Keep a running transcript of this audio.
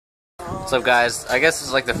What's up, guys? I guess this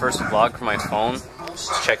is like the first vlog for my phone.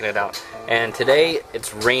 Just checking it out. And today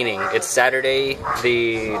it's raining. It's Saturday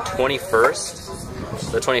the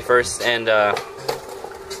 21st. The 21st, and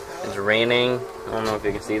it's raining. I don't know if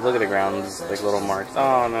you can see. Look at the ground. There's like little marks.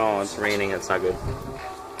 Oh no, it's raining. It's not good.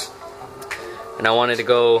 And I wanted to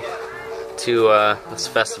go to this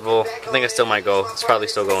festival. I think I still might go. It's probably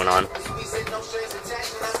still going on.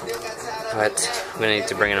 But I'm gonna need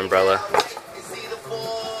to bring an umbrella.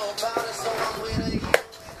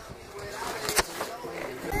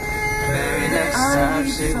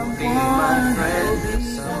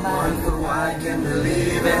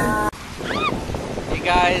 Hey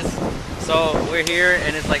guys, so we're here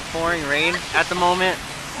and it's like pouring rain at the moment.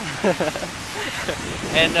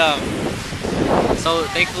 And so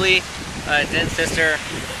thankfully Jen's sister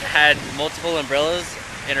had multiple umbrellas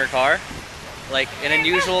in her car, like an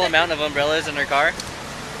unusual amount of umbrellas in her car.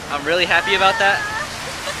 I'm really happy about that.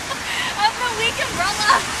 I'm a weak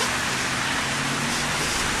umbrella.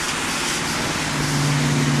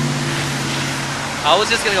 I was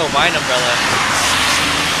just gonna go buy an umbrella.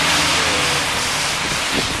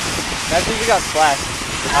 That's if we got splashed.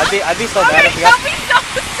 I'd be so bad if we got. Don't be so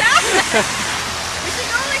sad. We should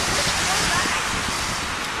go like this.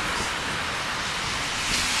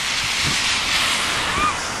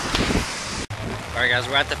 Alright guys,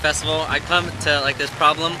 we're at the festival. I come to like this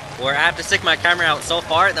problem where I have to stick my camera out so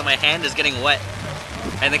far that my hand is getting wet.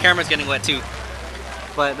 And the camera's getting wet too.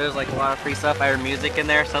 But there's like a lot of free stuff. I heard music in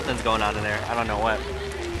there. Something's going on in there. I don't know what.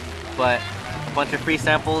 But a bunch of free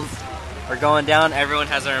samples are going down. Everyone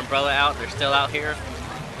has their umbrella out. They're still out here,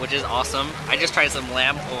 which is awesome. I just tried some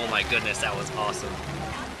lamb. Oh my goodness, that was awesome.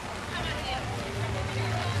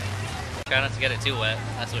 Try not to get it too wet.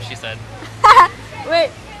 That's what she said.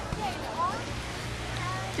 Wait.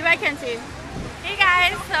 See if I can see. Hey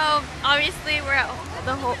guys, so obviously we're at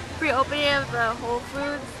the pre-opening of the Whole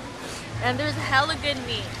Foods. And there's hella good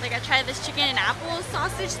meat. Like I tried this chicken and apple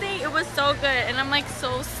sausage thing. It was so good. And I'm like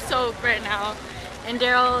so soaked right now. And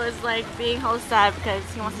Daryl is like being hella sad because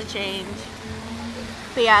he wants to change.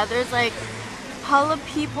 But yeah, there's like hella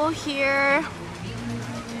people here.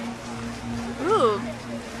 Ooh.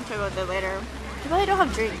 I'm trying to go there later. They probably don't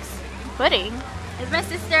have drinks. Pudding. It's my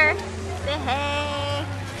sister. Say hey.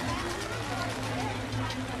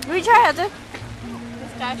 What did you try, Heather?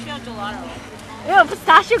 Pistachio gelato. Ew,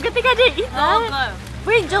 pistachio? Good thing I didn't eat that. Oh, good.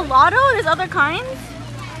 Wait, gelato? There's other kinds?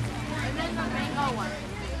 And then the mango one.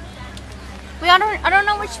 Wait, I don't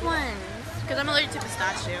know which ones. Because I'm allergic to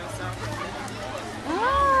pistachio, so.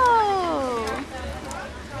 Oh.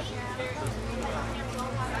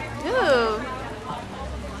 Ooh.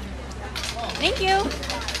 Thank you.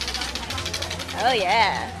 Oh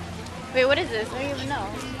yeah. Wait, what is this? I don't even know.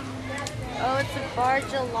 Oh, it's a bar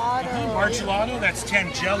gelato. Bar gelato? That's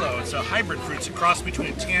tangelo. It's a hybrid fruit. It's a cross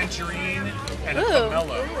between a tangerine and a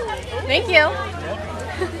pomelo. Thank you.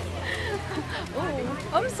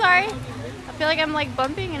 Ooh. I'm sorry. I feel like I'm like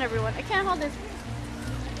bumping into everyone. I can't hold this.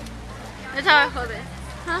 That's how I hold it.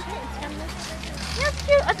 Huh? That's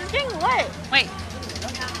cute. Oh, it's getting wet. Wait.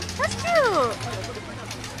 That's cute.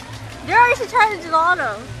 There, I should try the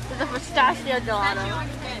gelato. There's a pistachio gelato.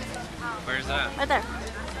 Where's that? Right there.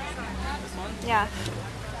 Yeah.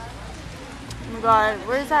 Oh my god,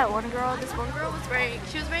 where's that one girl? This one girl was wearing,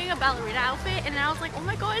 she was wearing a ballerina outfit, and I was like, oh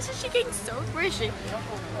my god, isn't she getting soaked? Where is she?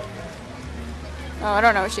 Oh, I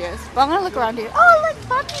don't know where she is. But I'm gonna look around here. Oh, look,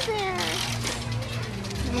 Poppy's there.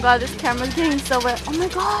 Oh my god, this camera's getting so wet. Oh my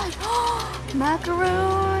god.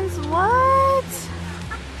 Macaroons, what?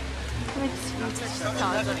 Let me just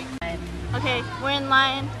tell you. Okay, we're in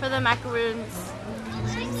line for the macaroons.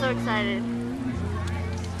 I'm so excited.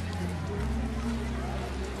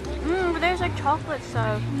 But there's like chocolate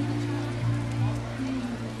stuff.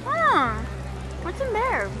 What's in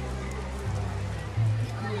there?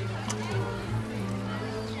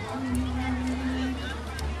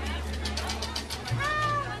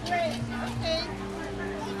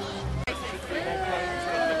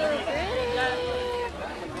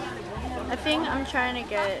 I think I'm trying to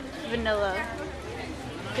get vanilla.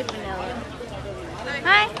 Good vanilla.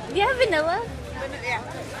 Hi, do you have vanilla? Yeah.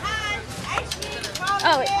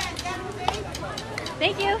 Oh, wait.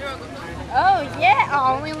 Thank you. Oh, yeah.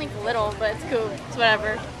 Oh, only like a little, but it's cool. It's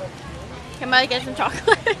whatever. Can I get some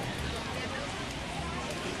chocolate?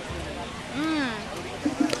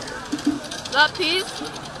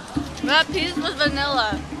 That piece was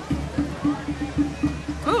vanilla.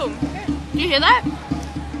 Ooh, do you hear that?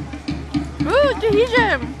 Ooh,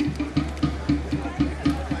 cohesion.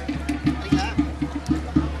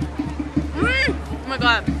 Oh my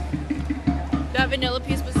god. That vanilla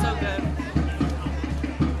piece was so good.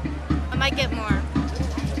 might get more.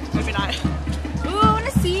 Maybe not. Ooh, I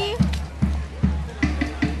wanna see.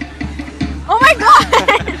 Oh my god!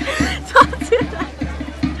 Don't do that.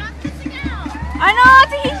 John's missing out. I know,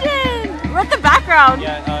 Tahitian! We're at the background.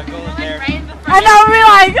 Yeah, go in there. Right in the front. I know, we're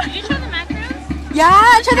like. Did you show the macros? Yeah,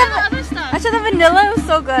 I Show tried the other stuff. I tried the vanilla, it was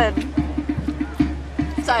so good.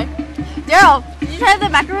 Sorry. Daryl, did you try the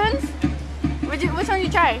macaroons? Which one did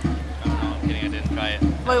you try? No, I'm kidding, I didn't try it.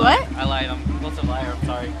 Wait, what? I lied, I'm close to liar, I'm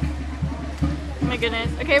sorry. Oh my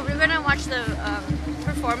goodness. Okay, we're gonna watch the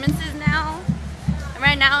performances now. And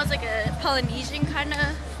right now it's like a Polynesian kind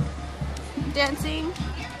of dancing.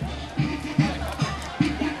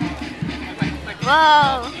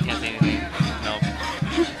 Whoa. You can't see anything. No.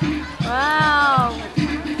 Wow.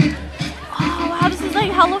 Oh wow, this is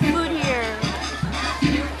like hella food here.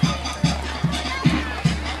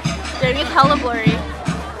 Dang, it's hella blurry.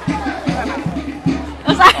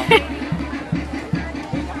 I'm sorry.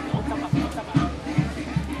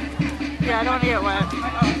 Yeah, I don't want to get wet.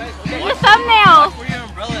 There's your thumbnail. Watch where your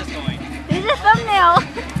umbrella is going. There's your thumbnail.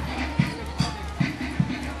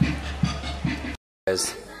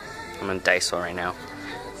 Guys, I'm in Daiso right now.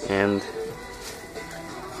 And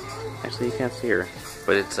actually you can't see her.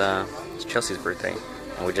 But it's Chelsea's birthday.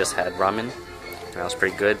 And we just had ramen. And that was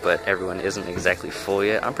pretty good, but everyone isn't exactly full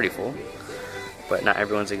yet. I'm pretty full. But not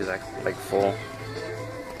everyone's exactly like full.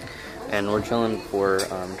 And we're chilling before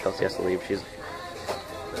Chelsea has to leave. She's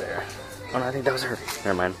there. Oh no, I think that was her.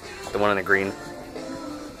 Never mind. The one in the green.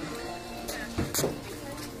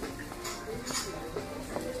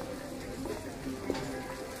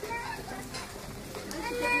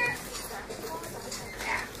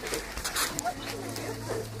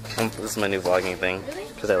 This is my new vlogging thing.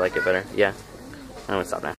 Because I like it better. Yeah. I'm gonna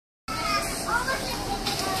stop now.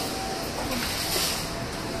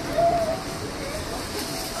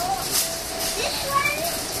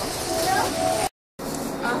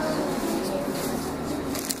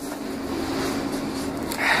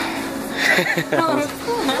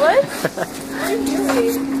 What? What are you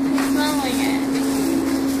doing? Smelling it.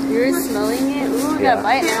 You're smelling it? Ooh, I Yeah. got a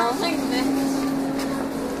bite now. Like this.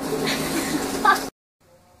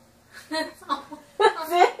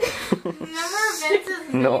 Remember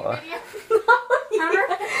Vince's No. video? Remember?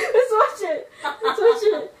 Let's watch it. Let's watch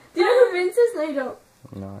it. Do you know who Vince is? No, you don't.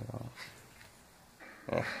 No, I don't.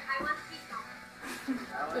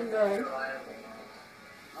 I'm going. I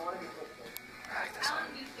like this one.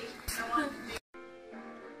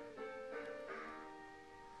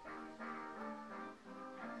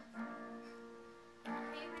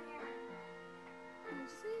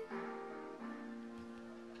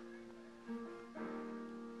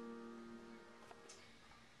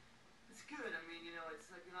 It's good. I mean, you know, it's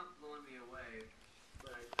like not blowing me away,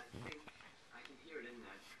 but I think I can hear it in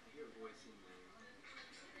that. I hear a voice in there.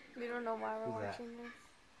 We don't know why we're Who's that? watching this.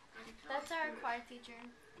 I can tell That's it's our good. choir teacher.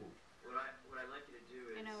 What I'd like you to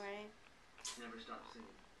do is I know, right? never stop singing.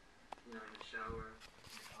 You know, in the shower,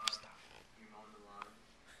 in the car, you're mowing the lawn.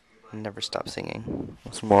 You're by Never stop singing.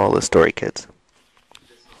 What's the moral of the story, kids?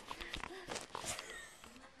 this song.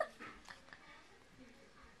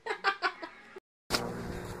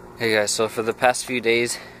 Hey guys, so for the past few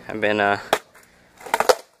days, I've been going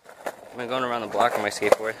around the block on my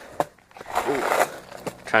skateboard. Ooh,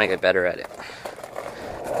 trying to get better at it.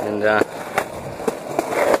 And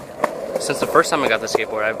since the first time I got the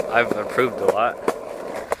skateboard, I've improved a lot.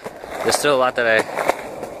 There's still a lot that I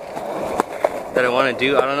want to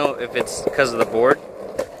do. I don't know if it's because of the board,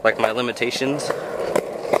 like my limitations,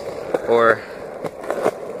 or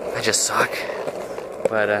I just suck.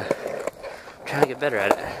 But I'm trying to get better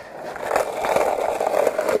at it.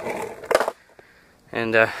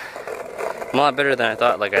 And I'm a lot better than I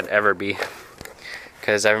thought like I'd ever be.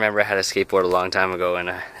 Because I remember I had a skateboard a long time ago and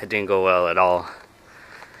it didn't go well at all.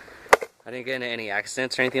 I didn't get into any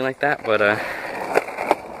accidents or anything like that, but I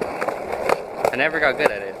never got good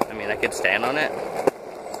at it. I mean, I could stand on it,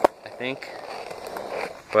 I think,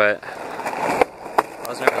 but I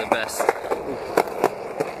was never the best.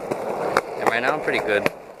 And right now I'm pretty good.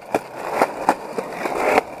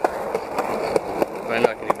 But I know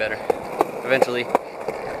I can do better. Eventually,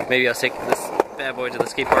 maybe I'll take this bad boy to the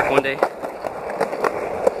skate park one day.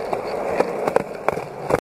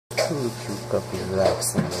 Cute puppy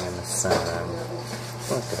relaxing in the sun.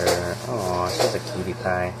 Look at her. Aw, she's a cutie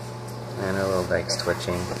pie. And her little leg's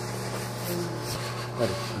twitching. What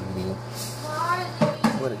a cutie.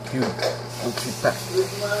 What a cute pie.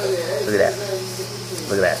 Look at that.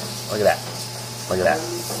 Look at that. Look at that. Look at that.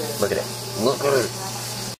 Look at it. Look at it.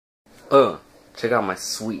 Check out my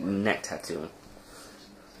sweet neck tattoo.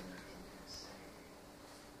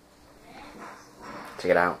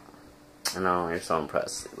 Check it out. I know, you're so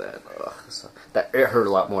impressed. It hurt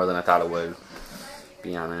a lot more than I thought it would,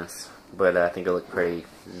 be honest. But I think it looked pretty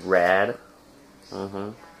rad.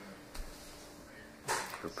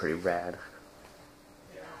 Pretty rad.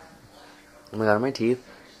 Oh my god, my teeth.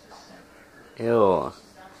 Ew.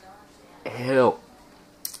 Ew.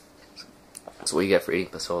 That's what you get for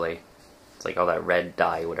eating pozole. It's like all that red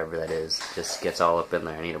dye, whatever that is, just gets all up in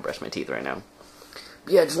there. I need to brush my teeth right now.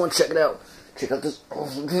 But yeah, I just want to check it out. Check out this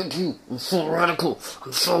awesome tattoo. I'm so radical.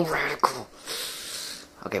 I'm so radical.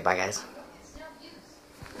 Okay, bye guys.